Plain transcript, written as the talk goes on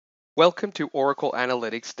Welcome to Oracle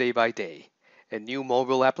Analytics Day by Day, a new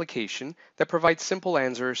mobile application that provides simple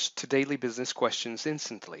answers to daily business questions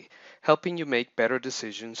instantly, helping you make better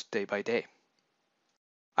decisions day by day.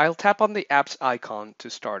 I'll tap on the app's icon to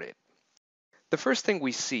start it. The first thing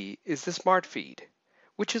we see is the Smart Feed,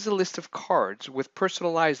 which is a list of cards with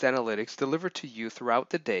personalized analytics delivered to you throughout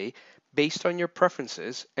the day based on your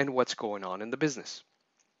preferences and what's going on in the business.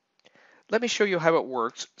 Let me show you how it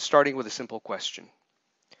works, starting with a simple question.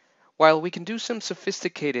 While we can do some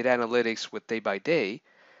sophisticated analytics with day by day,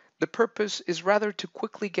 the purpose is rather to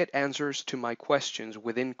quickly get answers to my questions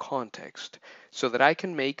within context so that I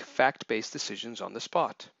can make fact-based decisions on the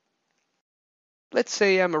spot. Let's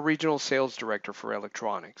say I'm a regional sales director for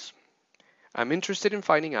electronics. I'm interested in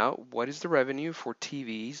finding out what is the revenue for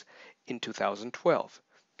TVs in 2012,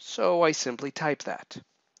 so I simply type that.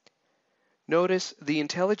 Notice the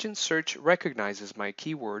intelligent search recognizes my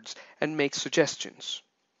keywords and makes suggestions.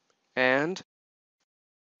 And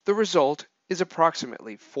the result is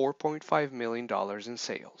approximately $4.5 million in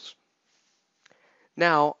sales.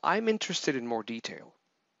 Now, I'm interested in more detail.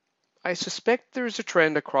 I suspect there is a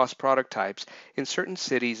trend across product types in certain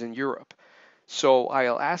cities in Europe, so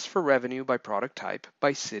I'll ask for revenue by product type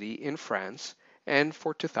by city in France and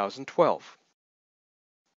for 2012.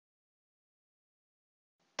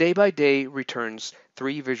 Day by Day returns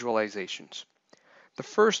three visualizations. The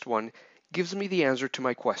first one gives me the answer to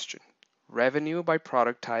my question, revenue by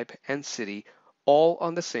product type and city, all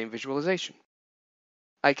on the same visualization.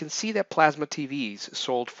 I can see that plasma TVs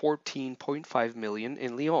sold 14.5 million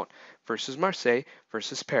in Lyon versus Marseille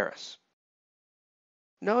versus Paris.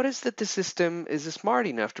 Notice that the system is smart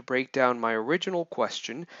enough to break down my original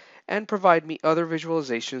question and provide me other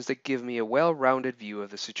visualizations that give me a well-rounded view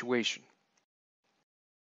of the situation.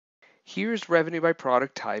 Here's revenue by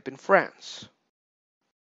product type in France.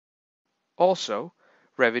 Also,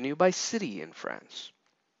 revenue by city in France.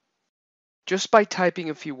 Just by typing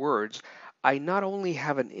a few words, I not only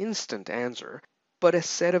have an instant answer, but a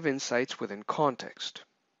set of insights within context.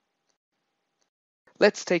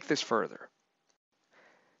 Let's take this further.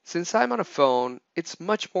 Since I'm on a phone, it's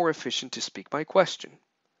much more efficient to speak my question.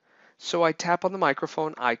 So I tap on the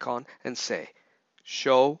microphone icon and say,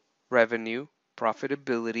 show revenue,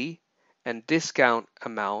 profitability, and discount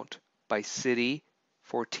amount by city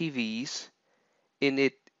for TVs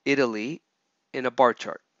in Italy in a bar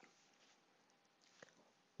chart.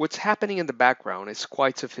 What's happening in the background is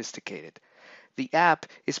quite sophisticated. The app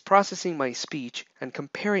is processing my speech and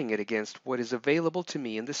comparing it against what is available to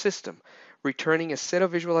me in the system, returning a set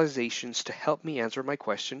of visualizations to help me answer my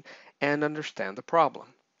question and understand the problem.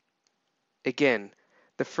 Again,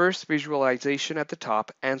 the first visualization at the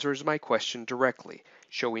top answers my question directly,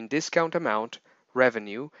 showing discount amount,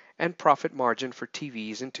 revenue, and profit margin for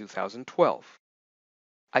TVs in 2012.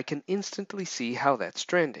 I can instantly see how that's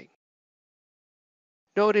trending.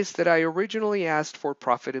 Notice that I originally asked for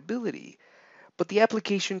profitability, but the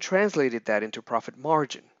application translated that into profit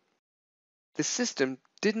margin. The system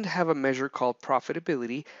didn't have a measure called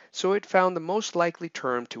profitability, so it found the most likely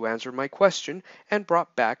term to answer my question and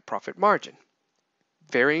brought back profit margin.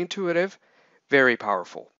 Very intuitive, very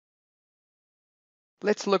powerful.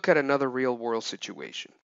 Let's look at another real-world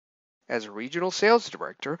situation. As a regional sales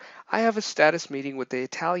director, I have a status meeting with the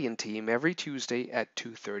Italian team every Tuesday at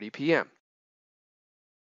 2:30 p.m.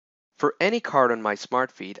 For any card on my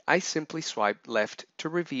smart feed, I simply swipe left to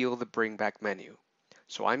reveal the Bring Back menu.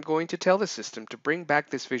 So I'm going to tell the system to bring back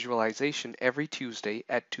this visualization every Tuesday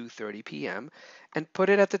at 2:30 p.m. and put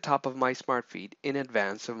it at the top of my smart feed in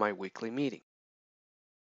advance of my weekly meeting.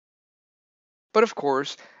 But of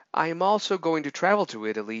course, I am also going to travel to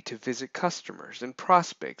Italy to visit customers and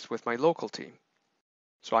prospects with my local team.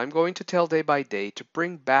 So I'm going to tell Day by Day to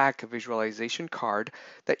bring back a visualization card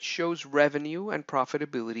that shows revenue and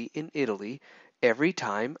profitability in Italy every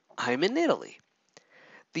time I'm in Italy.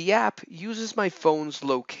 The app uses my phone's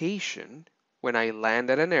location when I land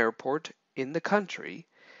at an airport in the country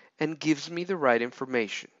and gives me the right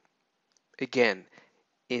information. Again,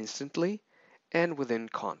 instantly and within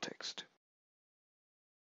context.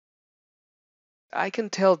 I can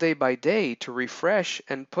tell Day by Day to refresh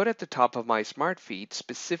and put at the top of my smart feed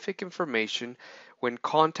specific information when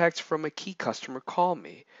contacts from a key customer call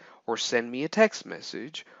me or send me a text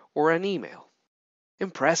message or an email.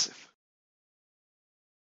 Impressive.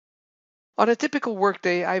 On a typical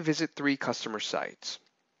workday, I visit 3 customer sites.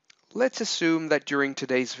 Let's assume that during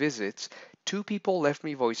today's visits, 2 people left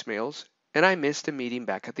me voicemails and I missed a meeting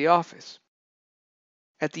back at the office.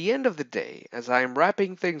 At the end of the day, as I am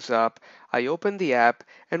wrapping things up, I open the app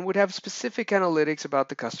and would have specific analytics about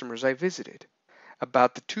the customers I visited.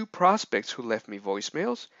 about the two prospects who left me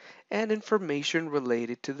voicemails, and information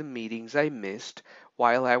related to the meetings I missed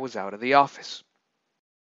while I was out of the office.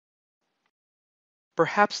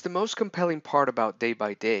 Perhaps the most compelling part about Day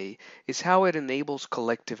by Day is how it enables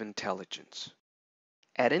collective intelligence.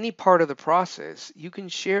 At any part of the process, you can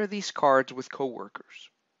share these cards with coworkers.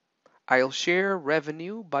 I'll share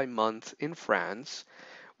revenue by month in France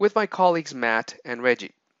with my colleagues Matt and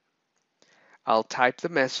Reggie. I'll type the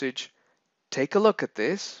message, take a look at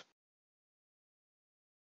this,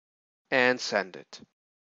 and send it.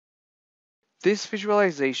 This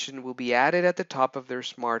visualization will be added at the top of their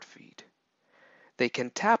smart feed. They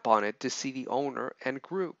can tap on it to see the owner and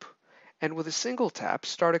group, and with a single tap,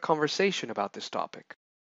 start a conversation about this topic.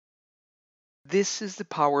 This is the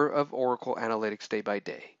power of Oracle Analytics Day by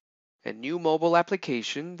Day, a new mobile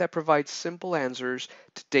application that provides simple answers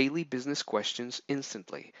to daily business questions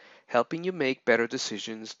instantly, helping you make better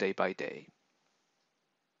decisions day by day.